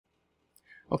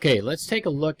Okay, let's take a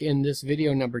look in this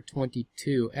video number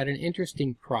 22 at an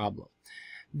interesting problem.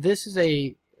 This is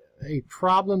a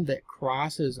problem that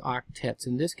crosses octets,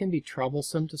 and this can be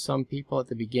troublesome to some people at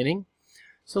the beginning.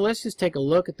 So let's just take a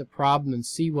look at the problem and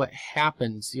see what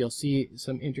happens. You'll see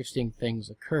some interesting things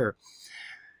occur.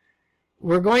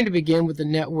 We're going to begin with the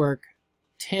network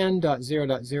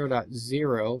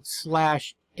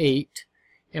 10.0.0.0/8,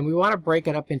 and we want to break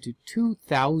it up into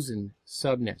 2,000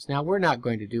 subnets. Now, we're not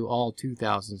going to do all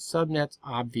 2,000 subnets,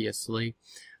 obviously.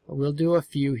 We'll do a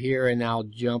few here, and I'll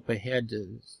jump ahead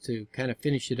to kind of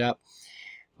finish it up.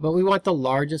 But we want the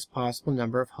largest possible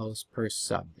number of hosts per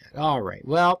subnet. All right,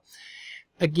 well,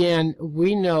 again,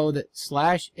 we know that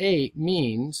 /8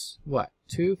 means what?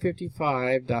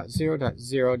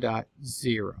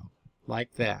 255.0.0.0,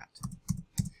 like that.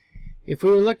 If we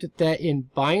looked at that in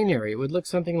binary, it would look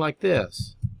something like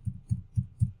this.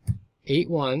 8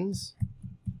 ones,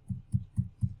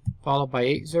 followed by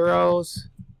 8 zeros,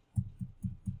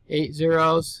 8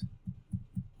 zeros,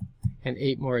 and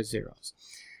 8 more zeros.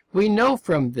 We know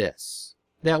from this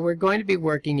that we're going to be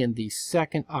working in the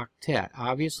second octet.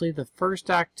 Obviously, the first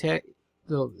octet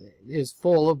is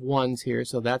full of ones here,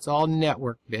 so that's all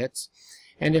network bits.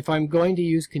 And if I'm going to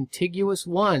use contiguous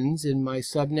ones in my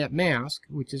subnet mask,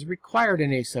 which is required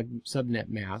in a subnet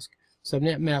mask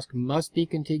must be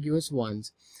contiguous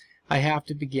ones, I have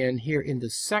to begin here in the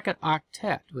second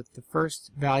octet with the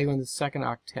first value in the second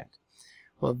octet.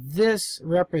 Well, this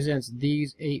represents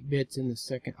these 8 bits in the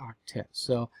second octet.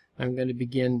 So I'm going to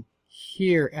begin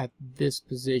here at this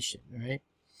position, right?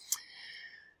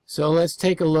 So let's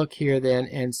take a look here then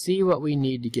and see what we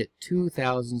need to get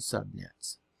 2,000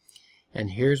 subnets.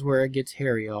 And here's where it gets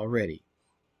hairy already.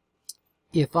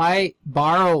 If I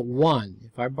borrow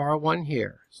one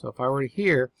here, so if I were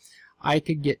here, I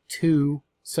could get 2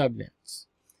 subnets.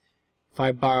 If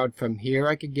I borrowed from here,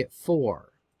 I could get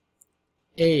 4,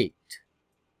 8,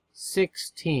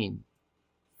 16,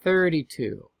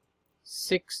 32,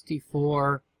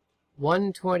 64,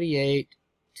 128,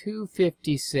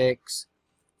 256,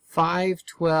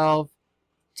 512,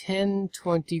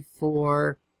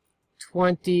 1024,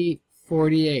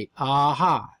 2048.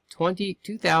 Aha!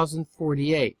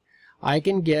 2048. I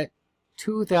can get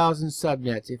 2,000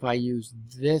 subnets if I use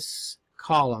this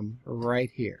column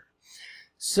right here.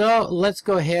 So let's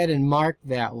go ahead and mark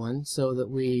that one so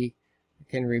that we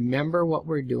can remember what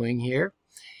we're doing here.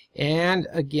 And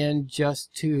again,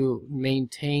 just to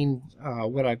maintain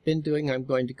what I've been doing, I'm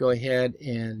going to go ahead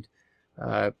and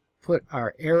put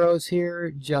our arrows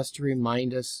here just to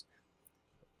remind us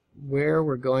where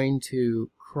we're going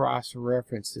to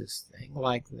cross-reference this thing,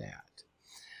 like that.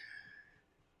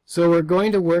 So we're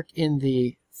going to work in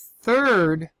the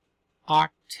third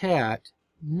octet,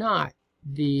 not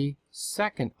the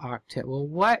second octet. Well,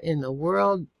 what in the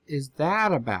world is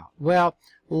that about? Well,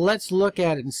 let's look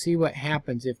at it and see what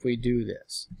happens if we do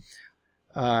this.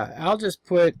 I'll just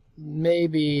put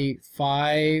maybe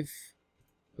 5,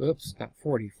 oops, not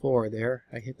 44 there.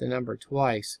 I hit the number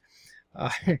twice.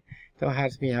 Don't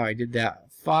ask me how I did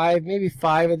that. 5, maybe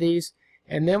 5 of these,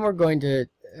 and then we're going to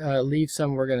leave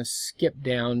some we're going to skip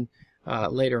down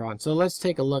later on. So let's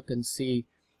take a look and see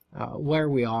where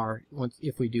we are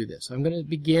if we do this. I'm going to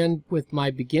begin with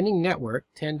my beginning network,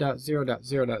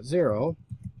 10.0.0.0,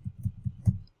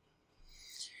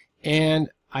 and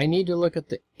I need to look at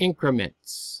the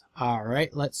increments.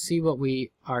 Alright, let's see what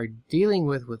we are dealing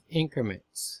with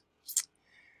increments.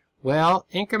 Well,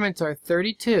 increments are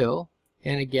 32,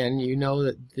 and again, you know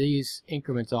that these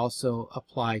increments also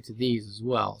apply to these as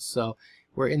well. So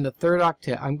we're in the third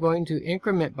octet. I'm going to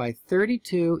increment by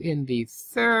 32 in the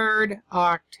third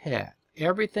octet.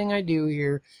 Everything I do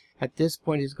here at this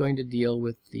point is going to deal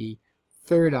with the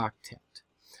third octet.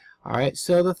 Alright,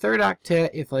 so the third octet,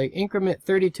 if I increment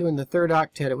 32 in the third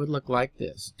octet, it would look like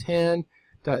this.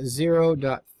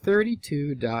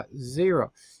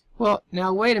 10.0.32.0. Well,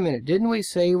 now wait a minute. Didn't we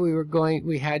say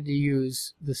we had to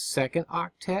use the second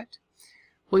octet?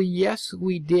 Well, yes,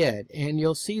 we did, and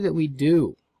you'll see that we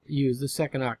do use the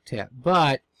second octet.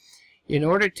 But in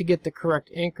order to get the correct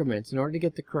increments, in order to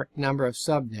get the correct number of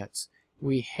subnets,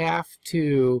 we have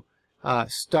to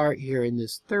start here in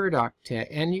this third octet,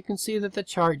 and you can see that the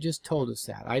chart just told us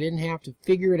that. I didn't have to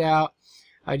figure it out.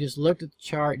 I just looked at the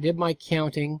chart, did my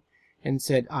counting, and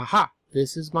said, aha,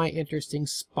 this is my interesting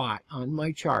spot on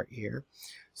my chart here.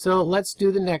 So let's do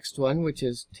the next one, which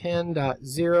is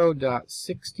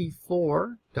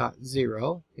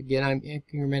 10.0.64.0. Again, I'm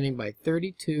incrementing by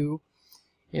 32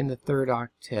 in the third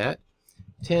octet.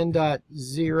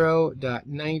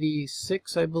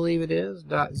 10.0.96, I believe it is,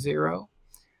 .0.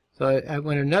 So I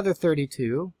went another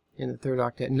 32 in the third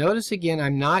octet. Notice again,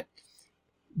 I'm not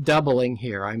doubling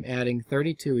here. I'm adding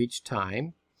 32 each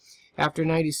time. After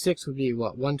 96 would be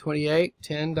what? 128,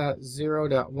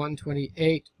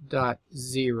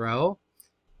 10.0.128.0.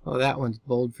 Oh, that one's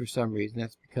bold for some reason.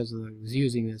 That's because I was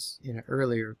using this in an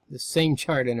earlier, the same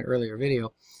chart in an earlier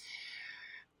video.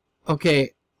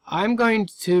 Okay, I'm going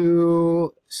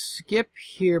to skip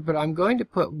here, but I'm going to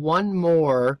put one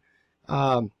more.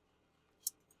 Well,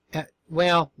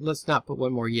 let's not put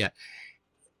one more yet.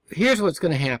 Here's what's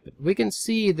going to happen. We can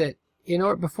see that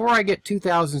before I get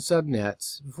 2,000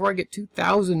 subnets, before I get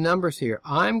 2,000 numbers here,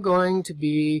 I'm going to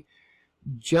be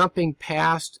jumping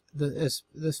past as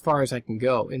far as I can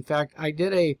go. In fact, I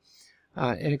did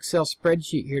an Excel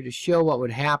spreadsheet here to show what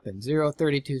would happen. 0,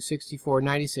 32, 64,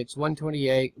 96,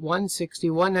 128, 160,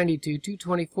 192,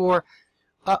 224.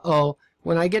 Uh-oh.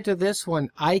 When I get to this one,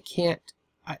 I can't.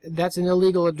 That's an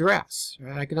illegal address.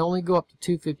 Right? I can only go up to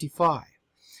 255.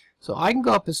 So I can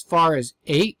go up as far as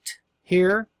 8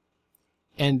 here,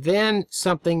 and then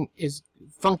something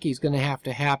funky is going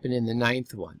to happen in the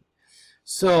 9th one.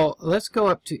 So let's go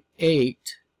up to 8.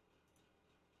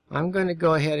 I'm going to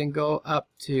go ahead and go up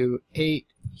to 8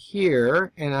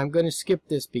 here, and I'm going to skip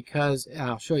this because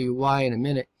I'll show you why in a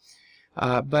minute.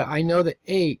 But I know that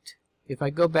 8, if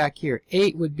I go back here,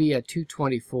 8 would be a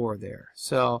 224 there.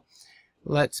 So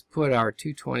let's put our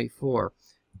 224.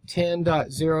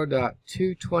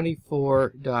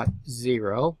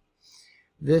 10.0.224.0.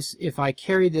 This, if I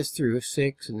carry this through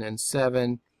 6 and then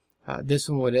 7, this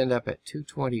one would end up at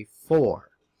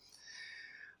 224.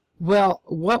 Well,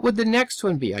 what would the next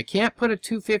one be? I can't put a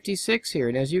 256 here,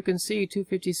 and as you can see,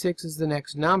 256 is the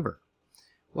next number.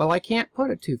 Well, I can't put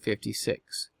a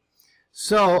 256.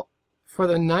 So, for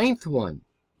the 9th one,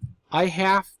 I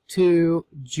have to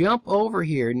jump over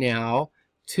here now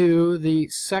to the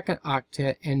 2nd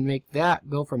octet and make that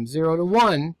go from 0 to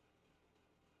 1.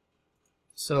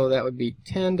 So that would be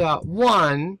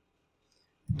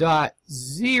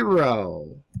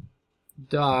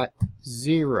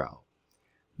 10.1.0.0.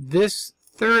 This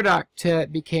 3rd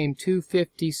octet became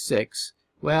 256.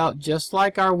 Well, just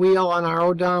like our wheel on our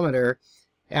odometer,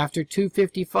 after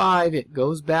 255 it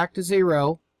goes back to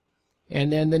 0.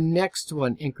 And then the next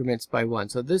one increments by 1.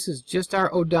 So this is just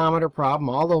our odometer problem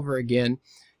all over again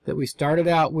that we started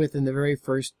out with in the very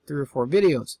first 3 or 4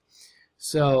 videos.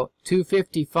 So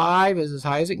 255 is as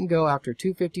high as it can go. After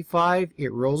 255,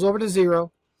 it rolls over to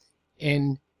 0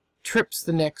 and trips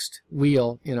the next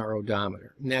wheel in our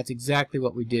odometer. And that's exactly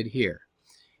what we did here.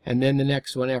 And then the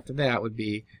next one after that would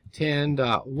be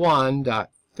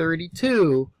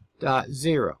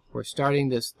 10.1.32.0. We're starting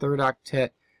this 3rd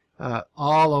octet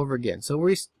all over again. So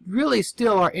we really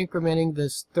still are incrementing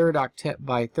this 3rd octet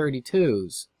by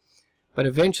 32s, but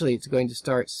eventually it's going to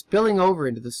start spilling over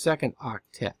into the 2nd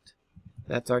octet.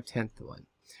 That's our 10th one.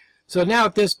 So now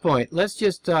at this point, let's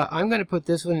just, I'm going to put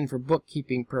this one in for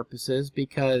bookkeeping purposes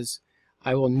because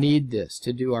I will need this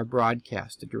to do our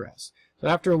broadcast address. So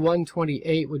after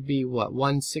 128 would be what?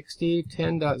 160,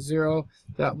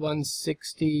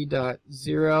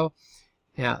 10.0.160.0.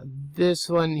 Now, this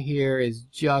one here is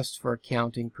just for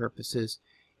accounting purposes.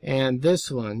 And this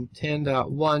one,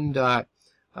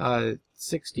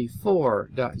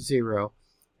 10.1.64.0,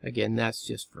 again, that's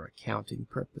just for accounting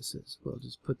purposes. We'll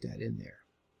just put that in there.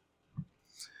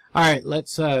 All right,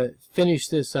 let's finish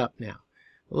this up now.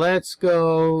 Let's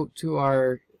go to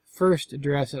our first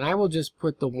address, and I will just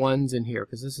put the ones in here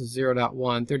because this is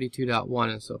 0.1, 32.1,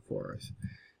 and so forth.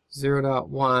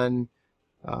 0.1,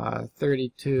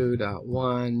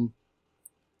 32.1,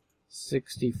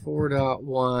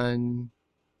 64.1,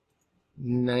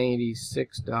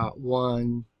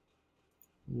 96.1,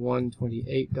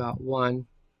 128.1.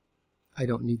 I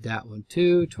don't need that one.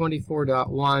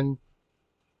 224.1.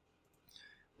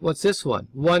 What's this one?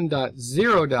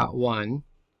 1.0.1,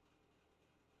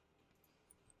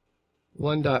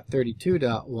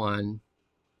 1.32.1,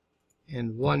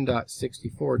 and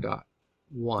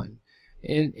 1.64.1.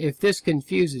 And if this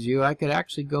confuses you, I could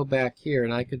actually go back here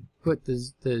and I could put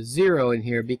the 0 in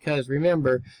here because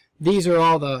remember, these are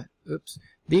all the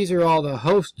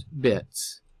host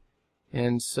bits.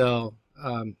 And so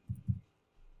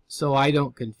so I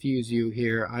don't confuse you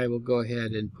here, I will go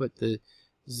ahead and put the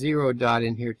 0 dot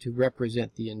in here to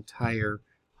represent the entire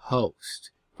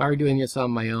host. If I were doing this on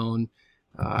my own,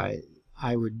 I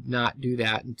would not do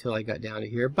that until I got down to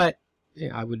here, but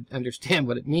I would understand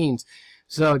what it means.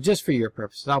 So just for your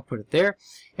purposes, I'll put it there.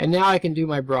 And now I can do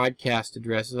my broadcast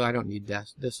addresses. I don't need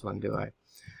this one, do I?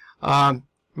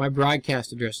 My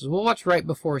broadcast addresses. Well, what's right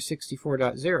before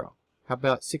 64.0? How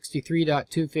about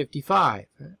 63.255?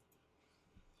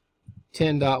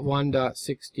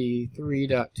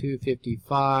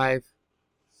 10.1.63.255.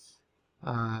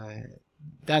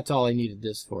 That's all I needed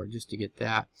this for, just to get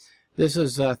that. This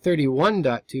is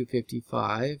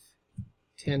 31.255,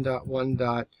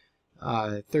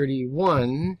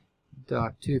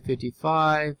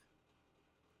 10.1.31.255.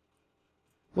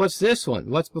 What's this one?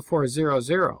 What's before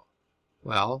 00?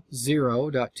 Well,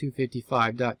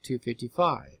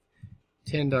 0.255.255.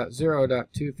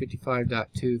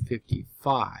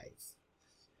 10.0.255.255.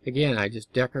 Again, I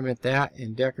just decrement that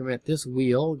and decrement this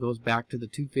wheel. It goes back to the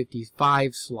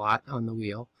 255 slot on the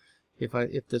wheel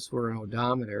if this were an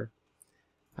odometer.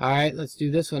 Alright, let's do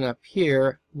this one up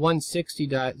here.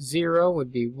 160.0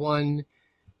 would be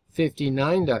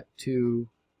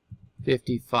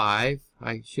 159.255.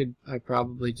 I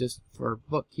probably just for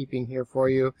bookkeeping here for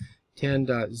you,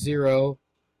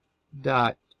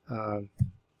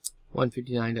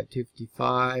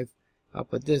 10.0.159.255. I'll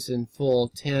put this in full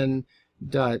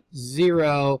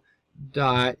 10.0.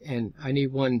 And I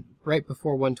need one right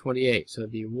before 128, so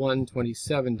it'd be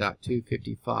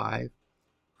 127.255.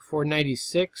 Before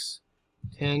 96,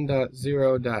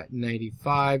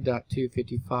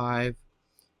 10.0.95.255.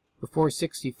 Before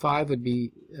 65 would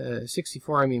be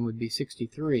 64. Would be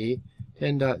 63.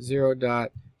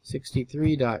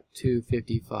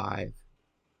 10.0.63.255.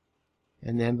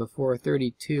 And then before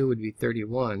 32 would be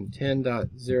 31,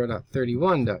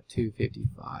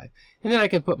 10.0.31.255. And then I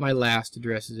can put my last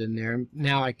addresses in there.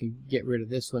 Now I can get rid of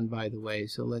this one, by the way.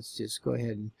 So let's just go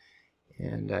ahead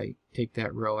and I take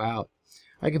that row out.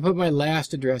 I can put my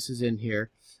last addresses in here.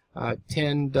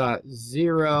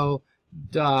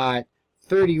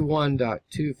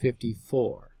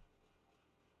 10.0.31.254.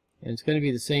 And it's going to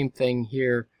be the same thing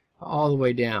here all the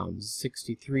way down.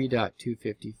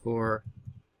 63.254.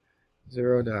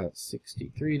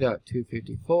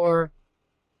 0.63.254,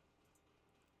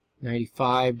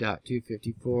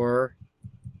 95.254,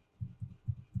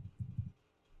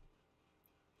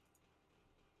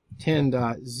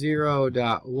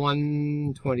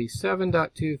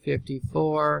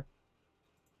 10.0.127.254,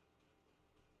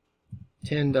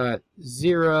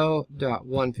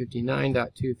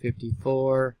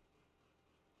 10.0.159.254,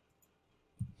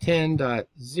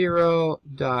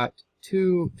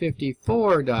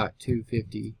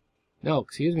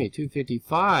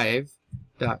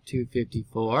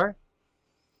 255.254,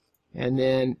 and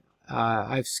then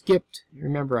I've skipped,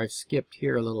 remember I've skipped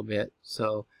here a little bit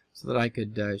so that I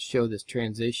could show this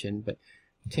transition, but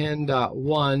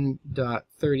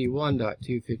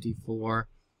 10.1.31.254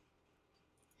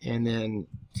 and then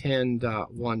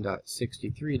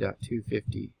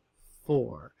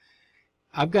 10.1.63.254.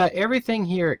 I've got everything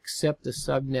here except the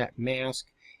subnet mask.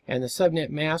 And the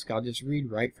subnet mask, I'll just read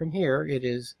right from here. It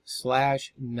is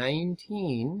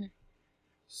 /19,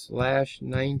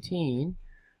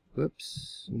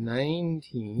 whoops,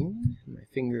 19. My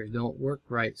fingers don't work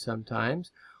right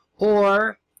sometimes.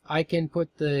 Or I can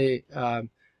put the,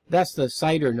 that's the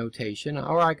CIDR notation,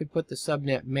 or I could put the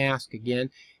subnet mask again.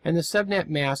 And the subnet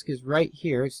mask is right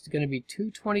here. It's going to be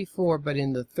 224, but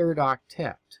in the third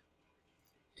octet.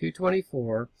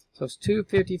 224. So it's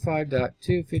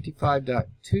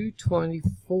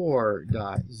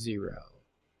 255.255.224.0.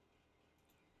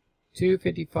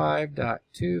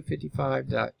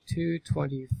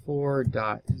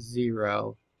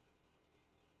 255.255.224.0.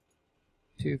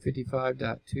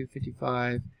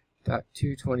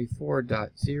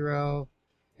 255.255.224.0.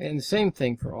 And the same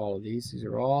thing for all of these. These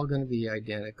are all going to be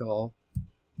identical.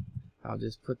 I'll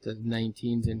just put the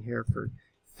 19s in here for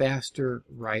faster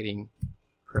writing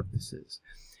purposes.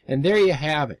 And there you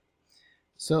have it.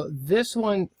 So this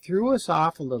one threw us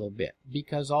off a little bit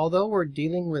because although we're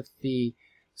dealing with the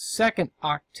second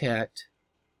octet,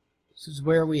 this is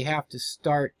where we have to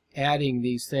start adding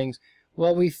these things.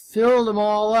 Well, we filled them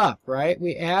all up, right?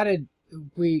 We had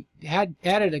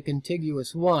added a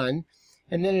contiguous one,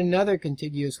 and then another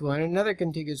contiguous one, another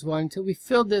contiguous one, until we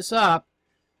filled this up.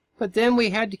 But then we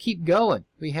had to keep going.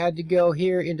 We had to go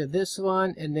here into this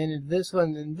one, and then into this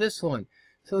one, and this one.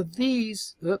 So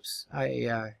these, oops,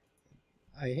 I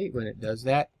hate when it does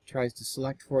that. It tries to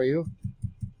select for you.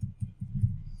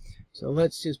 So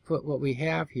let's just put what we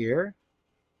have here.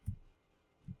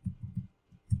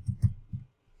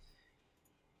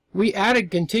 We added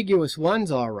contiguous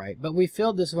ones all right, but we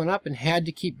filled this one up and had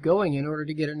to keep going in order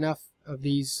to get enough of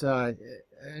these,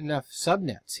 enough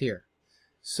subnets here.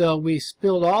 So we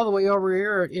spilled all the way over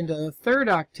here into the third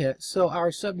octet, so our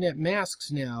subnet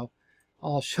masks now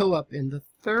all show up in the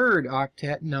third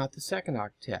octet, not the second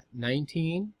octet.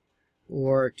 19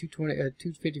 or 255,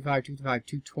 255,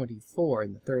 224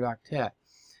 in the third octet.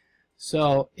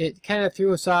 So it kind of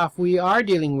threw us off. We are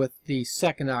dealing with the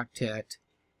second octet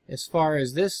as far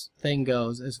as this thing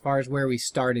goes, as far as where we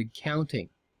started counting.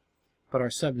 but our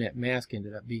subnet mask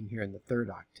ended up being here in the third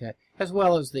octet, as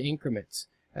well as the increments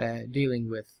dealing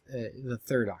with the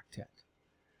third octet.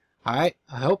 All right,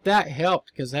 I hope that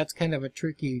helped, because that's kind of a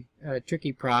tricky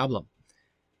problem.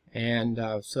 And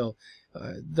so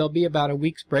there'll be about a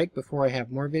week's break before I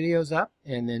have more videos up,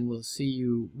 and then we'll see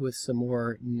you with some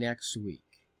more next week.